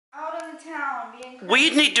in town being crazy. We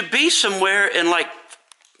need to be somewhere in like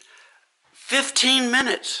 15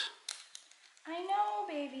 minutes. I know,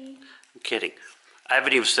 baby. I'm kidding. I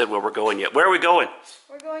haven't even said where we're going yet. Where are we going?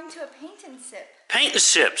 We're going to a paint and sip. Paint and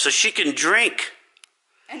sip, so she can drink.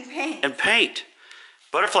 And paint. And paint.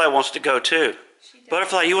 Butterfly wants to go too.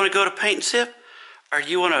 Butterfly, you want to go to paint and sip? Or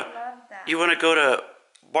you want to go to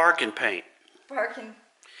bark and paint? Bark and...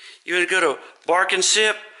 You want to go to bark and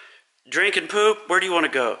sip, drink and poop? Where do you want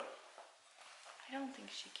to go? I don't think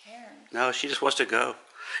she cares. No, she just wants to go.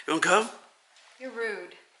 You want to go? You're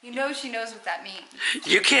rude. You know she knows what that means.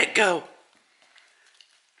 You can't go.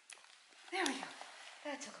 There we go.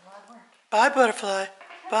 That took a lot of work. Bye, Butterfly.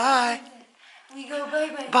 Bye. We go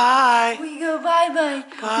bye-bye. Bye. We go bye-bye.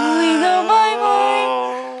 Bye. We go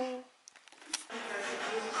bye-bye.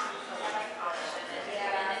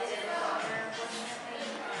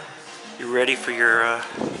 You ready for your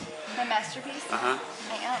My masterpiece? Uh-huh.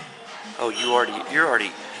 I am. Oh, you're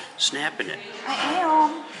already snapping it. I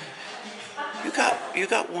am. You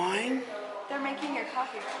got wine? They're making your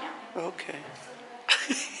coffee right now. Okay.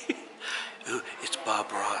 Ooh, it's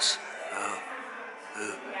Bob Ross.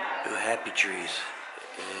 Ooh, happy trees.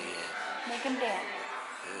 Yeah. Make them dance.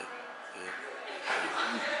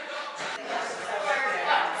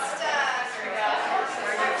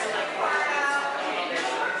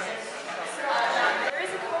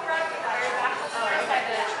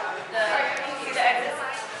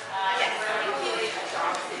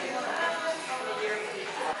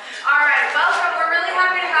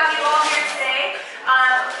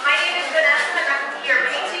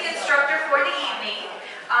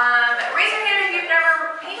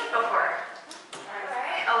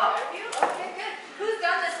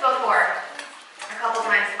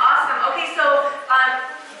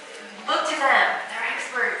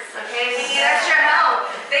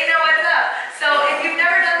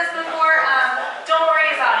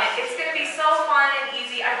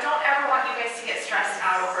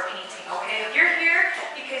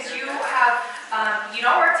 You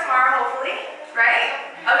don't work tomorrow, hopefully, right?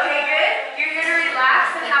 Okay, good. You're here to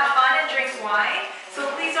relax and have fun and drink wine. So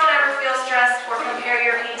please don't ever feel stressed or compare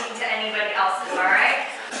your painting to anybody else's, all right?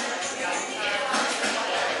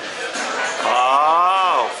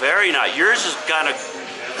 Oh, very nice. Yours has got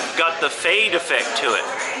the fade effect to it.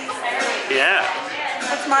 Yeah.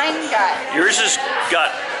 What's mine got? Yours has got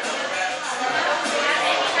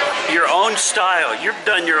your own style. You've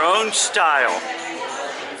done your own style.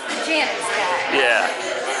 Janet's got. Yeah.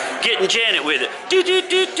 Getting Janet with it. Getting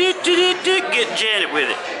Janet with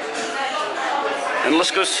it. And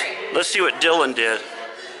let's see what Dylan did.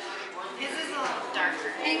 This is a little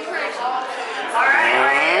darker. Encourage. All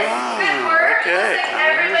right. Good work. Okay. Looks like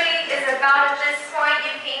everybody is about at this point.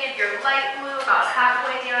 You painted your light blue about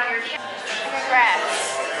halfway down your Congrats.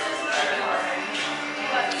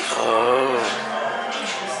 Oh.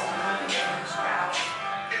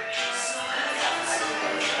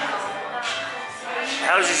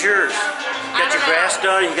 How's yours? Got your grass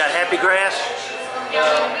done? You got happy grass?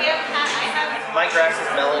 My grass is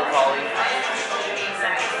melancholy.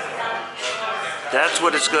 That's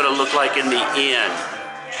what it's going to look like in the end.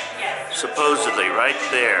 Supposedly, right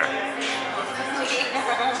there.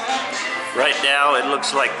 Right now, it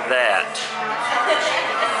looks like that.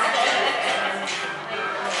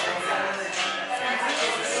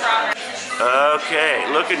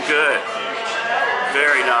 Okay, looking good.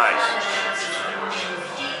 Very nice.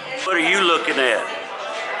 What are you looking at?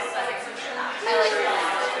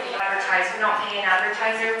 advertise. We don't pay an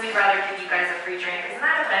advertiser. We'd rather give you guys a free drink. Isn't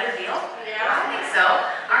that a better deal? Yeah. I think so.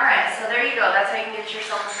 All right, so there you go. That's how you can get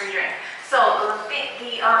yourself a free drink. So the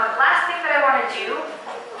last thing that I want to do,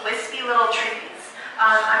 wispy little trees.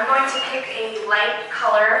 I'm going to pick a light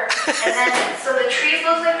color, and then so the trees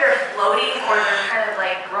look like they're floating or they're kind of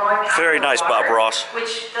like growing out Very of the nice, water, Bob Ross.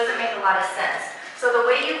 which doesn't make a lot of sense. So the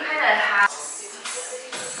way you kind of have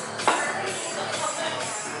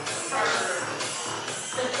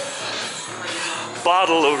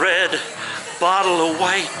Bottle of red, bottle of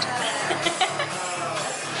white.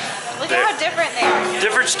 Look at how different they are.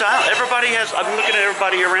 Different style. Everybody has, I'm looking at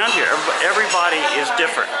everybody around here. Everybody is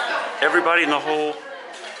different. Everybody in the whole.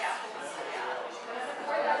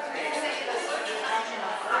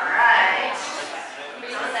 Alright.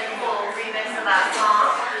 We'll remix of that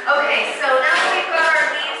song. Okay, so now that we've got our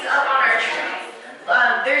leaves up on our tree,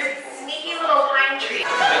 there's sneaky little pine trees.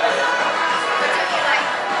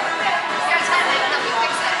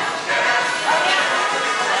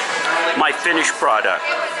 My finished product.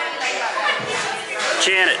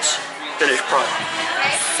 Janet's finished product.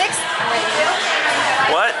 Sixth grade.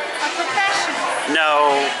 What? A professional.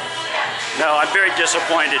 No. No, I'm very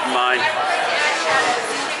disappointed in mine.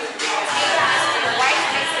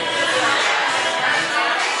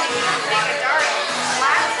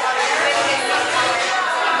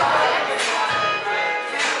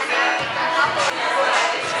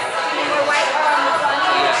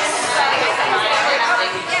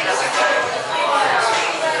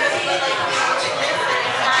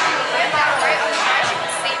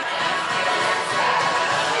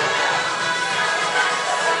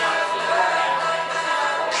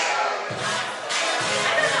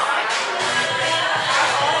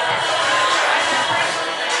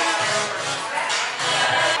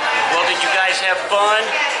 Well, did you guys have fun?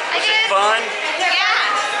 Was it fun? Yeah,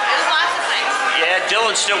 it was lots of fun. Yeah,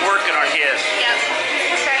 Dylan's still working on his. Yep,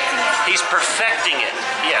 perfecting it. He's perfecting it.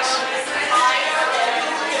 Yes.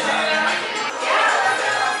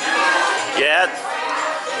 Yeah.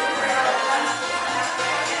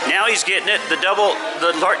 Now he's getting it. The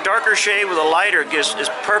darker shade with a lighter is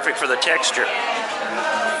perfect for the texture.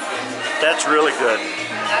 That's really good.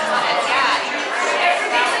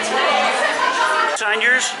 Sign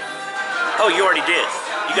yours? Oh, you already did.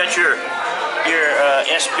 You got your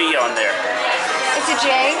SB on there. It's a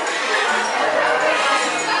J.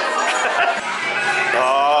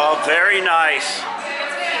 Oh, very nice.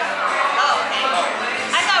 Oh, okay.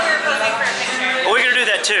 I thought we were posing for a picture. Well, we're gonna do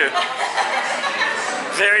that too.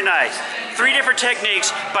 Very nice. 3 different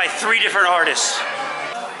techniques by 3 different artists.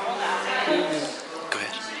 Go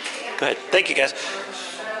ahead. Go ahead. Thank you, guys.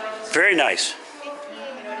 Very nice.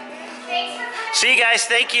 See you guys.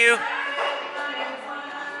 Thank you.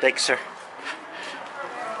 Thanks, sir.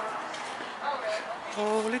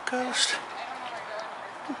 Holy Ghost.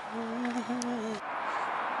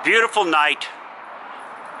 Beautiful night.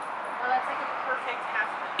 Well, that's like a perfect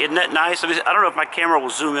half. Isn't that nice? I don't know if my camera will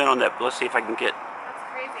zoom in on that, but let's see if I can get. That's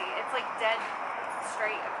crazy. It's like dead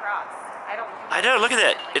straight across. I know, look at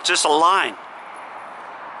that. It's just a line.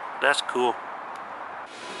 That's cool.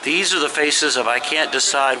 These are the faces of I can't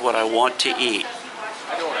decide what I want to eat.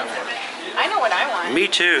 I know what I want. Me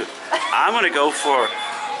too. I'm gonna go for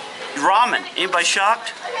ramen. Anybody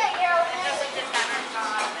shocked?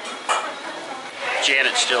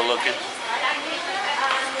 Janet's still looking.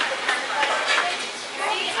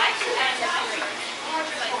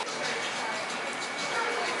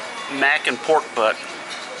 Mac and pork butt.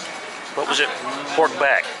 What was it? Pork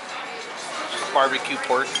back. Barbecue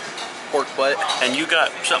pork butt. And you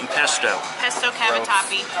got something pesto. Pesto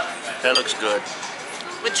cavatappi That looks good.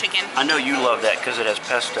 with chicken. I know you love that because it has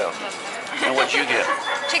pesto. And what'd you get?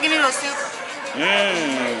 Chicken noodle soup.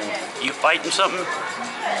 Mmm. You fighting something?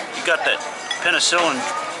 You got that penicillin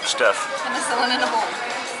stuff. Penicillin in a bowl.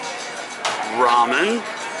 Ramen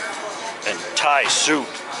and Thai soup.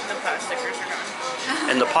 The pot stickers are gone.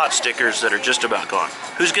 And the pot stickers that are just about gone.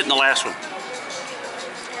 Who's getting the last one?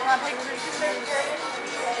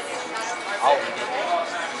 I'll eat it.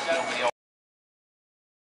 Nobody else.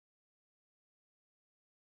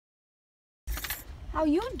 How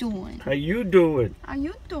you doing? How you doing? How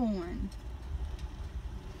you doing?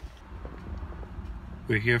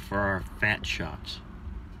 We're here for our fat shots.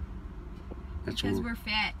 That's Because what we're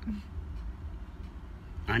fat.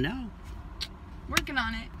 I know. Working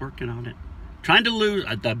on it. Working on it. Trying to lose,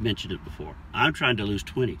 I've mentioned it before. I'm trying to lose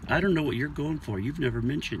 20. I don't know what you're going for. You've never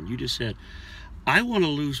mentioned. You just said, I want to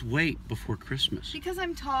lose weight before Christmas. Because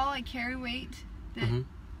I'm tall, I carry weight that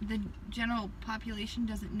the general population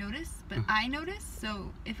doesn't notice, but I notice.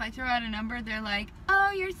 So if I throw out a number, they're like,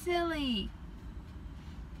 oh, you're silly.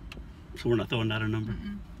 So we're not throwing out a number?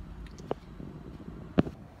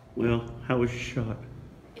 Well, how was your shot?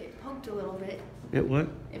 It poked a little bit. It what?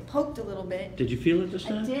 It poked a little bit. Did you feel it this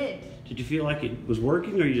time? I did. Did you feel like it was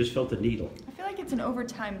working or you just felt the needle? I feel like it's an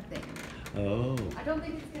overtime thing. Oh. I don't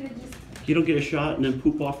think it's gonna just... You don't get a shot and then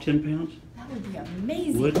poop off 10 pounds? That would be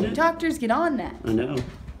amazing. Wouldn't it? Doctors get on that. I know.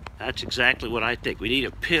 That's exactly what I think. We need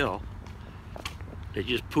a pill that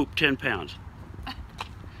just poop 10 pounds.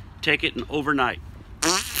 Take it and overnight.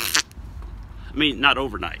 I mean, not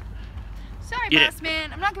overnight. Sorry, Yeah. boss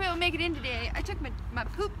man. I'm not gonna be able to make it in today. I took my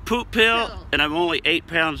poop. Poop pill, and I'm only 8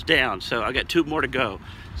 pounds down, so I got 2 more to go.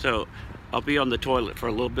 So I'll be on the toilet for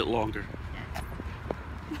a little bit longer.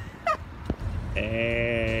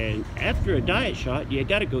 And after a diet shot, you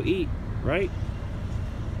gotta go eat, right?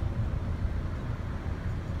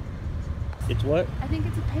 It's what? I think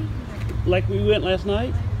it's a paint drink. Like we went last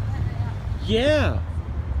night? Yeah.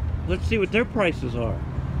 Let's see what their prices are.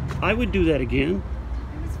 I would do that again.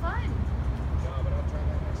 It was fun.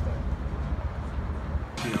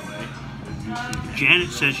 Janet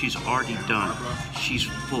says she's already done. She's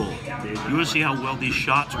full. You want to see how well these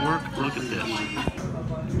shots work? Look at this.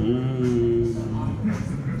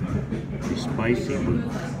 It's spicy.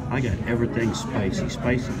 I got everything spicy.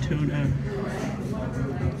 Spicy tuna,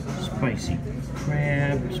 spicy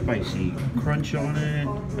crab, spicy crunch on it,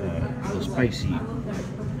 the spicy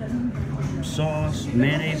sauce,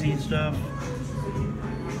 mayonnaise and stuff.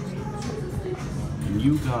 And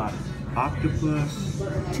you got octopus,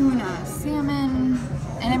 Tuna, salmon,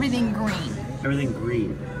 and everything green. everything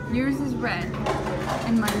green. Yours is red,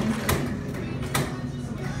 and mine is green.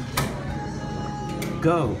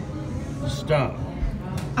 Go. Stop.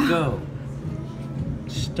 Go.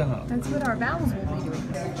 Stop. That's what our bowels will be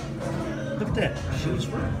doing. Look at that. She's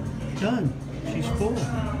done. She's full.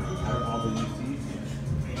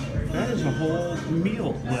 That is a whole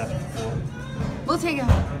meal left for. We'll take it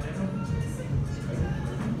home.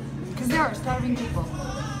 Because there are starving people.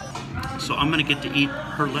 So I'm gonna get to eat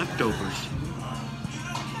her leftovers.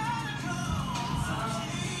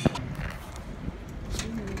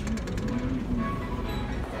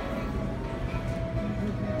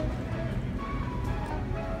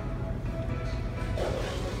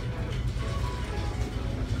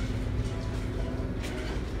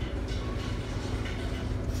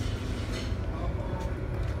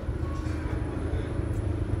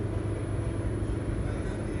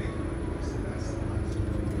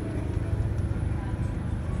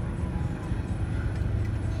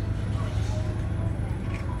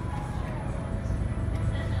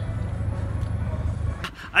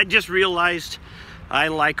 I just realized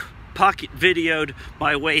I pocket videoed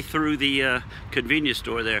my way through the convenience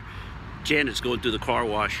store there. Janet's going through the car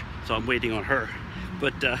wash, so I'm waiting on her.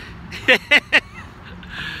 But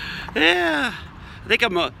yeah, I think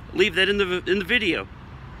I'm gonna leave that in the video.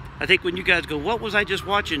 I think when you guys go, what was I just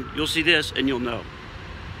watching? You'll see this and you'll know.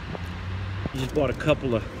 I just bought a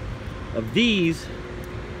couple of these.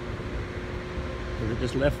 I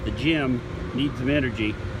just left the gym, need some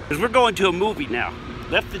energy. Because we're going to a movie now.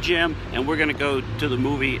 Left the gym and we're gonna go to the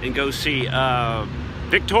movie and go see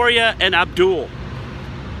Victoria and Abdul.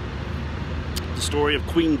 The story of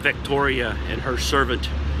Queen Victoria and her servant.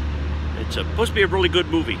 It's supposed to be a really good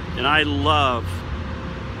movie, and I love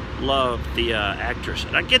the actress.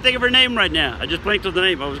 And I can't think of her name right now. I just blanked on the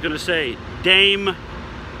name. I was gonna say Dame.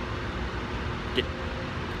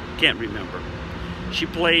 Can't remember. She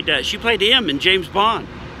played M in James Bond,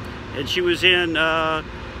 and she was in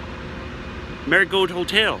Marigold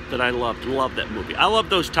Hotel that I loved. Love that movie. I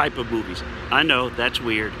love those type of movies. I know that's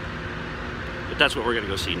weird, but that's what we're gonna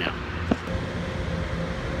go see now.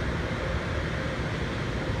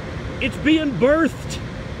 It's being birthed.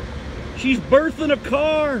 She's birthing a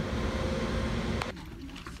car.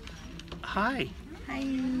 Hi. Hi.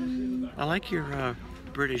 I like your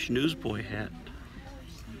British newsboy hat.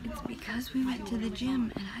 It's because we went to the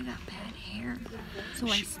gym and I got bad hair, so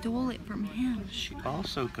I stole it from him. She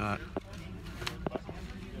also got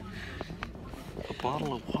a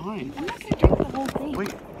bottle of wine. I'm not gonna drink the whole thing.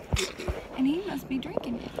 Wait. And he must be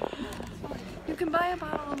drinking it. You can buy a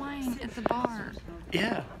bottle of wine at the bar.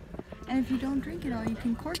 Yeah. And if you don't drink it all, you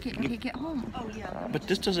can cork it and take it home. Oh, yeah. But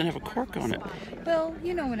this doesn't have a cork on it. Well,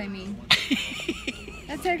 you know what I mean.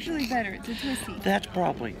 That's actually better. It's a twisty. That's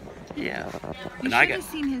probably, yeah. You should have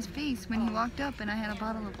seen his face when he walked up and I had a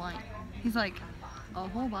bottle of wine. He's like, a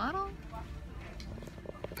whole bottle?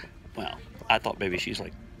 Well, I thought maybe she's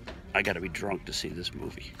like, I gotta be drunk to see this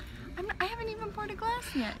movie. I haven't even poured a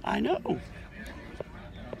glass yet. I know.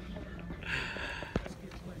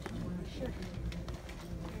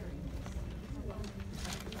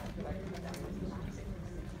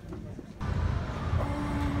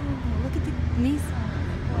 Look at the Nissan.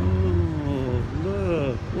 Oh,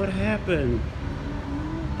 look, what happened?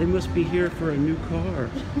 They must be here for a new car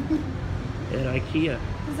at IKEA.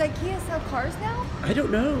 Does IKEA sell cars now? I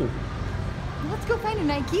don't know. Let's go find an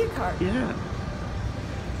IKEA car. Yeah.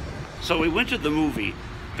 So we went to the movie,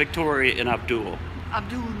 Victoria and Abdul.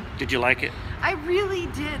 Abdul. Did you like it? I really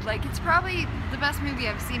did. Like, it's probably the best movie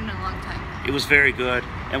I've seen in a long time. It was very good,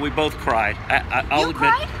 and we both cried. I'll admit,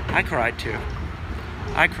 cried? I cried too.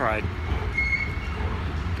 I cried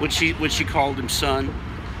when she called him son.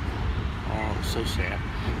 Oh, so sad.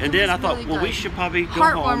 And then I thought, really well, we good. should probably go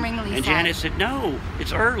home. Heartwarmingly And sad. Janet said, no,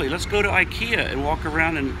 it's early. Let's go to IKEA and walk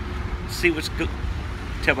around and see what's good.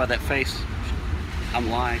 Tell by that face, I'm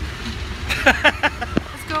lying.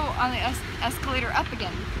 Let's go on the escalator up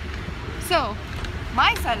again. So,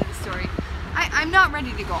 my side of the story, I'm not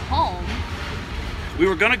ready to go home. We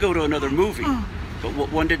were gonna go to another movie, but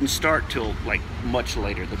one didn't start till like much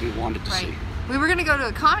later that we wanted to see. We were gonna go to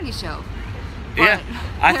a comedy show. Yeah,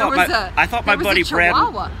 I thought my buddy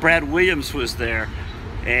Chihuahua. Brad Williams was there,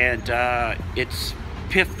 and it's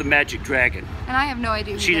Piff the Magic Dragon. And I have no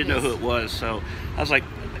idea who She didn't know who it was, so I was like,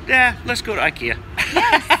 yeah, let's go to IKEA.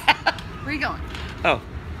 Yes! Where are you going? Oh,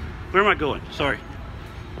 where am I going? Sorry.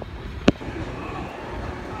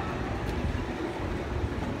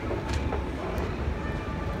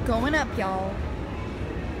 Going up, y'all.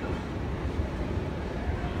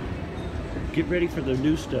 Get ready for the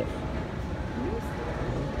new stuff.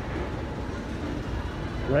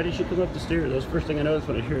 Right as you come up the stairs, that was the first thing I noticed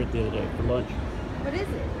when I heard it the other day for lunch. What is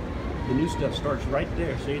it? The new stuff starts right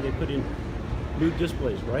there. See, they put in new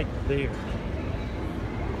displays right there.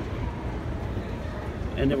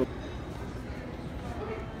 And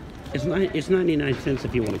it's 99 cents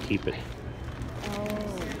if you want to keep it. Oh.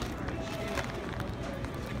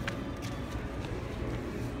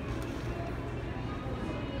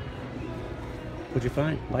 What'd you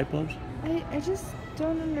find? Light bulbs? I just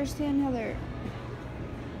don't understand how they're...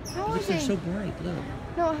 How are Because they're they... so bright, look.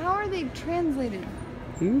 No, how are they translated?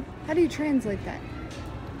 Hmm? How do you translate that?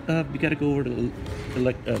 You got to go over to the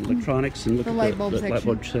electronics and look The at light bulb the section. light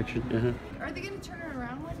bulb section. Are they going to turn it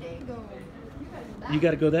around one day and go... You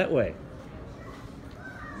got to go that way.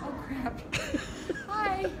 Oh, crap.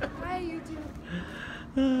 Hi. Hi, you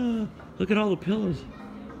two. Look at all the pillows.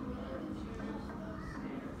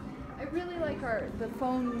 I really like the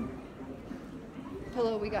phone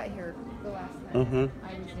pillow we got here the last night. Uh-huh.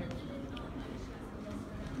 I was there.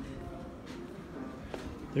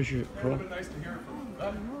 There's your pro.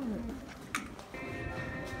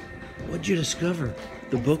 What'd you discover?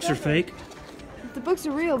 The books are fake? The books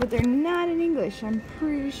are real, but they're not in English. I'm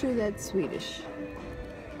pretty sure that's Swedish.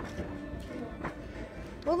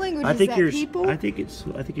 What language is that, people? I think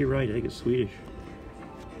you're right. I think it's Swedish.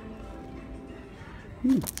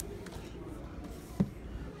 Even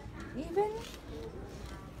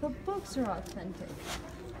the books are authentic.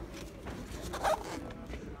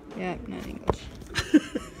 Yeah, not English.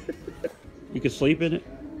 You can sleep in it?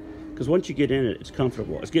 Because once you get in it, it's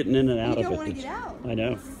comfortable. It's getting in and out of it. You don't want to get out. I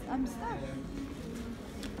know. I'm stuck.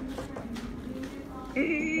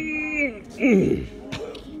 This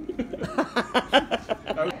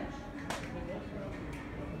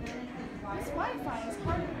Wi-Fi is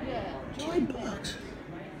hard to join. $10.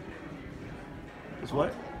 It's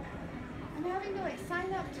what? I'm having to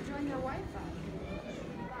sign up to join their Wi-Fi.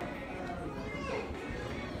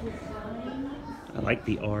 I like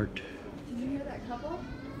the art. Did you hear that couple?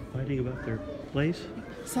 Fighting about their place?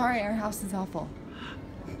 Sorry, our house is awful.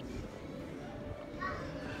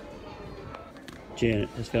 Janet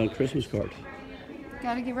has found Christmas cards.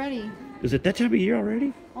 Gotta get ready. Is it that time of year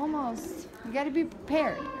already? Almost. You gotta be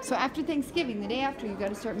prepared. So after Thanksgiving, the day after, you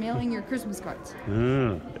gotta start mailing your Christmas cards.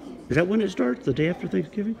 Ah. Is that when it starts? The day after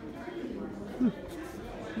Thanksgiving?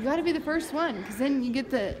 You gotta be the first one, because then you get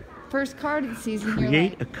the first card of the season.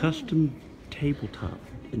 Create You're a custom tabletop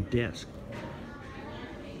and desk.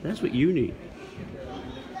 That's what you need.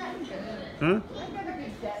 Huh?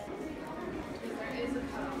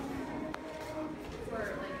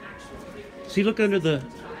 See, look under the...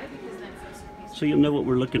 So you'll know what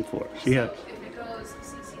we're looking for. So you have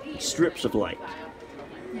strips of light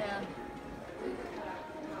yeah.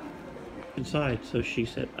 inside. So she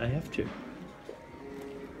said, I have to.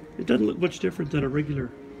 It doesn't look much different than a regular...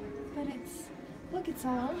 But look, it's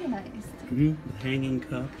all organized. With hanging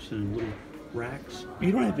cups and little racks.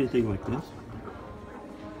 You don't have anything like this.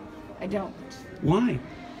 I don't. Why?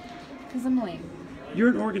 Because I'm lame. You're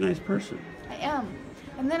an organized person. I am.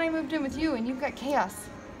 And then I moved in with you, and you've got chaos.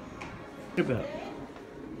 Think about it.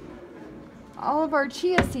 All of our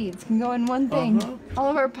chia seeds can go in one thing.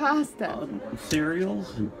 All of our pasta.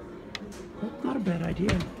 Cereals. And, not a bad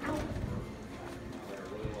idea.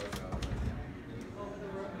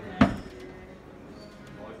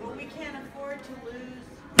 Well, we can't afford to lose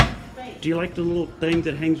space. Do you like the little thing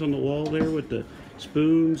that hangs on the wall there with the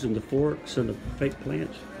spoons and the forks and the fake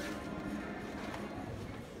plants?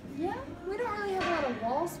 Yeah, we don't really have a lot of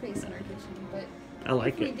wall space in our kitchen, but I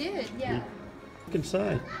like if it. we did, yeah. Look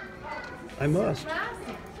inside. I must.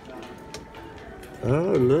 Plastic.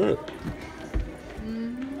 Oh, look.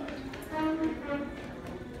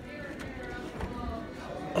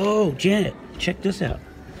 Oh, Janet, check this out.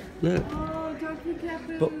 Look. Oh, Dr.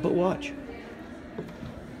 Capu. But watch.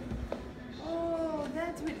 Oh,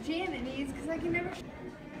 that's what Janet needs, because I can never...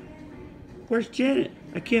 Where's Janet?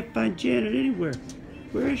 I can't find Janet anywhere.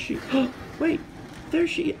 Where is she? Oh, wait. There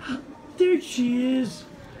she is.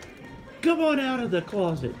 Come on out of the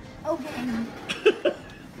closet. Okay.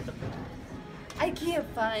 I can't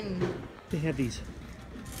find... They have these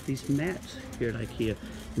mats here at IKEA,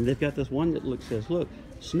 and they've got this one that says, look,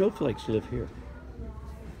 snowflakes live here.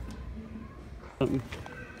 Something.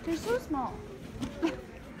 They're so small.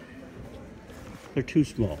 They're too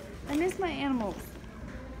small. I miss my animals.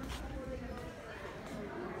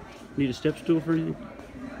 Need a step stool for anything?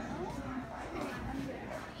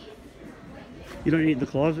 You don't need the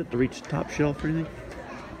closet to reach the top shelf or anything?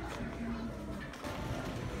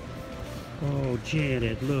 Oh,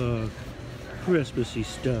 Janet, look. Christmassy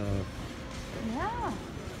stuff. Yeah.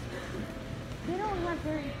 They don't have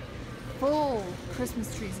very full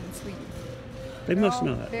Christmas trees in Sweden. They They're must all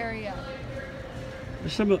not. very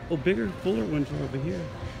There's some bigger, fuller ones over here.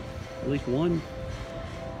 At least one.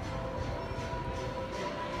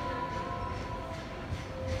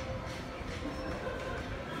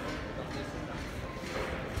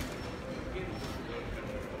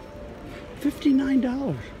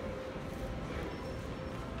 $59.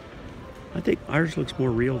 I think ours looks more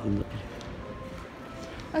real than the.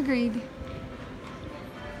 Agreed.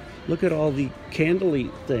 Look at all the candly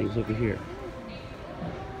things over here.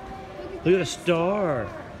 Look at a star.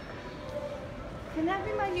 Can that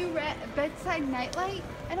be my new bedside nightlight?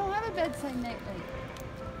 I don't have a bedside nightlight.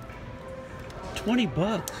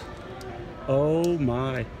 $20. Oh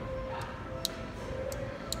my.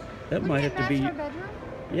 That might have to be. Our bedroom?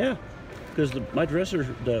 Yeah, because my dresser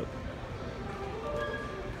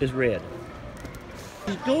is red.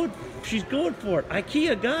 She's going for it.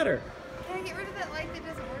 IKEA got her. Can I get rid of that light that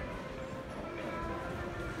doesn't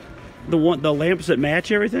work? The lamps that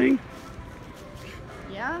match everything.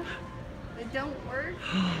 Yeah. They don't work.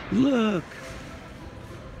 Look.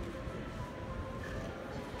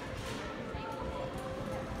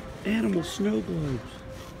 Animal snow globes.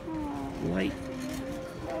 Oh, Light.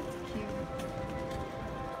 that's cute.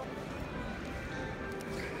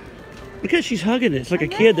 Look at she's hugging it. It's like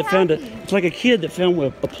I'm a kid very that found happy. It's like a kid that found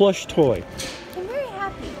a plush toy. I'm very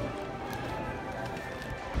happy.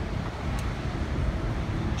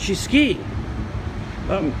 She's skiing.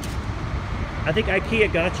 I think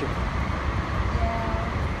IKEA got you.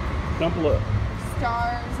 Yeah. Couple of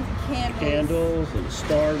Stars and candles. candles and a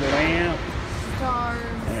star lamp. Stars.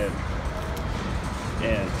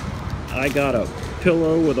 And I got a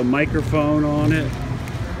pillow with a microphone on it.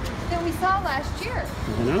 That we saw last year.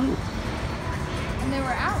 I know. And they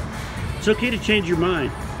were out. It's okay to change your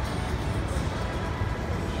mind.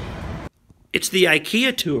 It's the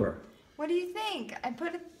IKEA tour. What do you think?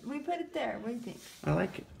 We put it there. What do you think? I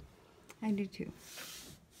like it. I do too.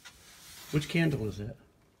 Which candle is that?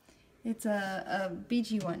 It's a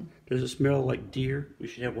beachy one. Does it smell like deer? We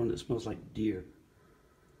should have one that smells like deer.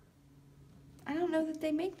 I don't know that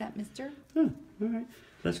they make that, mister. Huh, all right.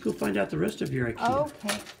 Let's go find out the rest of your IKEA.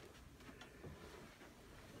 Okay.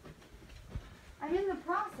 I'm in the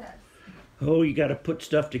process. Oh, you got to put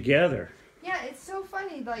stuff together. Yeah, it's so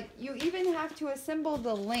funny. Like, you even have to assemble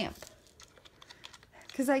the lamp.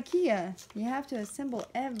 Because IKEA, you have to assemble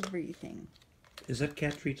everything. Is that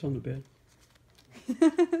cat treats on the bed?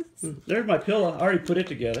 There's my pillow. I already put it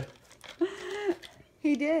together.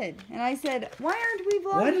 He did. And I said, why aren't we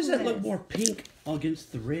vlogging Why does that look this? more pink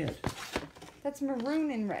against the red? That's maroon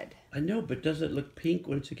and red. I know, but does it look pink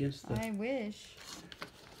when it's against the... I wish.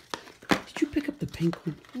 Did you pick up the pink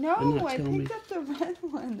one? And No, not I tell picked me? up the red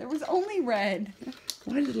one. There was only red.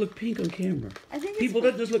 Why does it look pink on camera? I think it's... People,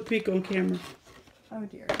 doesn't this look pink on camera? Oh,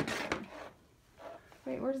 dear.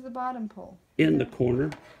 Wait, where's the bottom pole? In the corner.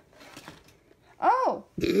 Oh!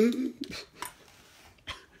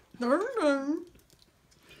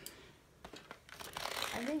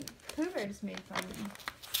 I think Pooh Bear just made fun of me.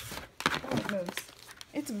 Oh, it moves.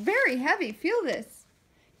 It's very heavy. Feel this.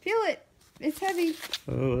 Feel it. It's heavy.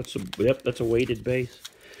 Oh, that's a weighted base.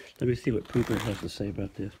 Let me see what Pooh Bear has to say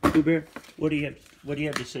about this. Pooh Bear, what do you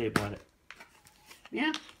have to say about it?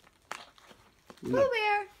 Yeah. Pooh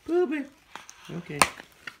Bear. Pooh Bear. Okay.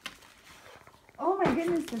 Oh my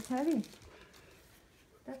goodness, that's heavy.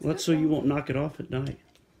 That's Well, that's so you won't knock it off at night.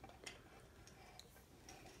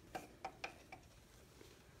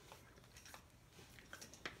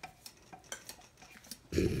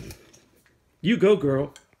 You go,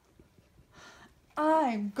 girl.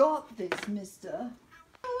 I've got this, mister.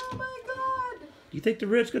 Oh my god. Do you think the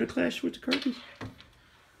red's going to clash with the curtains?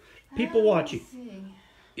 People Let's watching. see.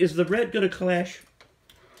 Is the red going to clash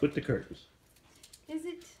with the curtains? Is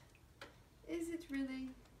it really?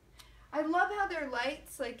 I love how they're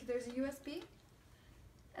lights, like there's a USB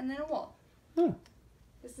and then a wall. Huh.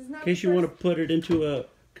 This is not In case you want to put it into a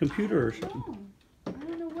computer or something. No. I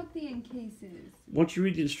don't know what the encase is. Once you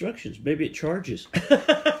read the instructions, maybe it charges.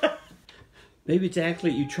 Maybe it's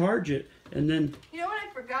actually you charge it and then... You know what I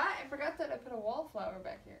forgot? I forgot that I put a wallflower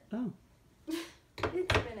back here. Oh.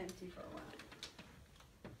 It's been empty for a while.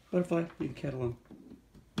 Butterfly, leave the kettle on.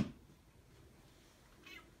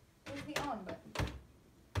 Where's the on button?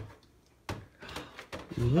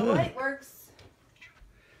 The Look. light works.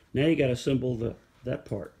 Now you got to assemble that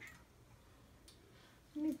part.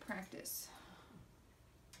 Let me practice.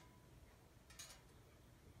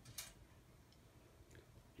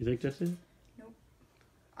 You think that's it? Nope.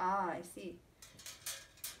 Ah, I see.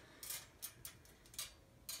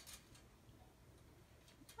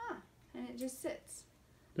 Ah, and it just sits.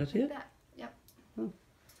 That's Like it? that. Yep. Oh.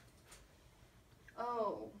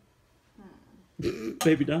 Oh.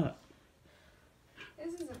 Maybe not.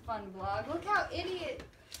 This is a fun vlog. Look how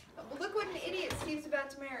look what an idiot Steve's about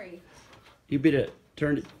to marry. You better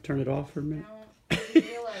turn it off for a minute. No, I didn't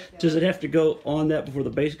realize that. Does it have to go on that before the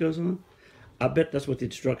base goes on? I bet that's what the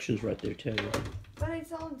instructions right there tell you. But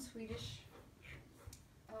it's all in Swedish.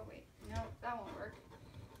 Oh wait, no, that won't work.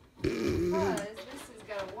 Because this has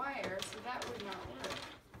got a wire, so that would not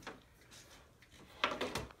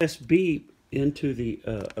work. USB into the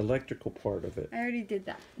electrical part of it, I already did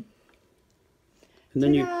that. and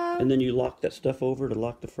then Ta-da! you lock that stuff over to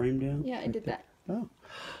lock the frame down. Yeah, I did that. Oh,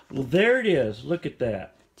 well there it is. Look at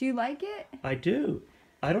that. Do you like it? I do.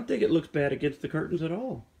 I don't think it looks bad against the curtains at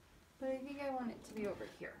all. But I think I want it to be over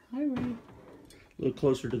here. All right. A little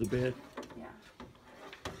closer to the bed. Yeah.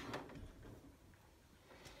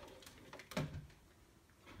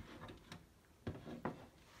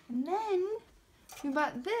 And then we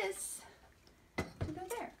bought this to go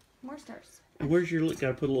there. More stars. And where's your? Got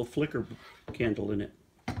to put a little flicker candle in it.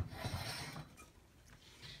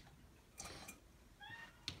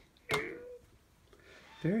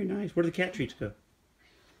 Very nice. Where do the cat treats go?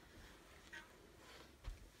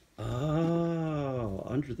 Oh,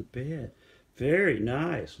 under the bed. Very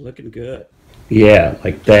nice. Looking good. Yeah,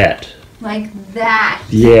 like that. Like that.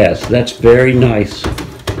 Yes, that's very nice.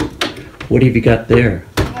 What have you got there?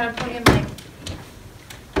 I gotta put in my.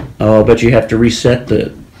 Oh, but you have to reset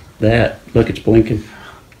that. Look, it's blinking.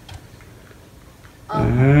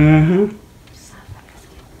 Uh-huh.